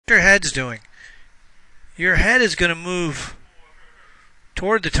your head's doing. Your head is going to move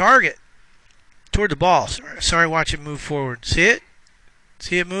toward the target, toward the ball. Sorry, watch it move forward. See it?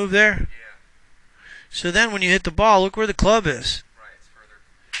 See it move there? Yeah. So then when you hit the ball, look where the club is. Right, it's further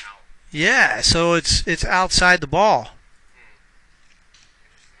out. Yeah, so it's outside the ball.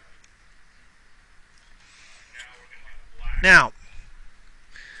 Now,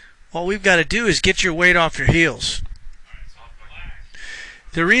 what we've got to do is get your weight off your heels.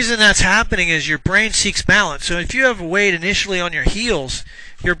 The reason that's happening is your brain seeks balance. So if you have weight initially on your heels,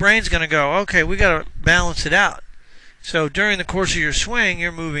 your brain's going to go, okay, we got to balance it out. So during the course of your swing,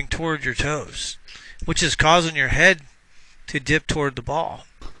 you're moving toward your toes, which is causing your head to dip toward the ball.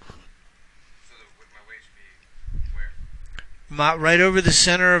 So my weight should be where? Right over the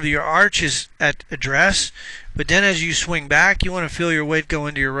center of your arch is at address, but then as you swing back, you want to feel your weight go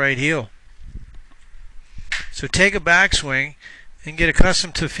into your right heel. So take a backswing and get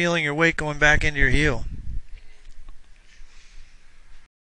accustomed to feeling your weight going back into your heel.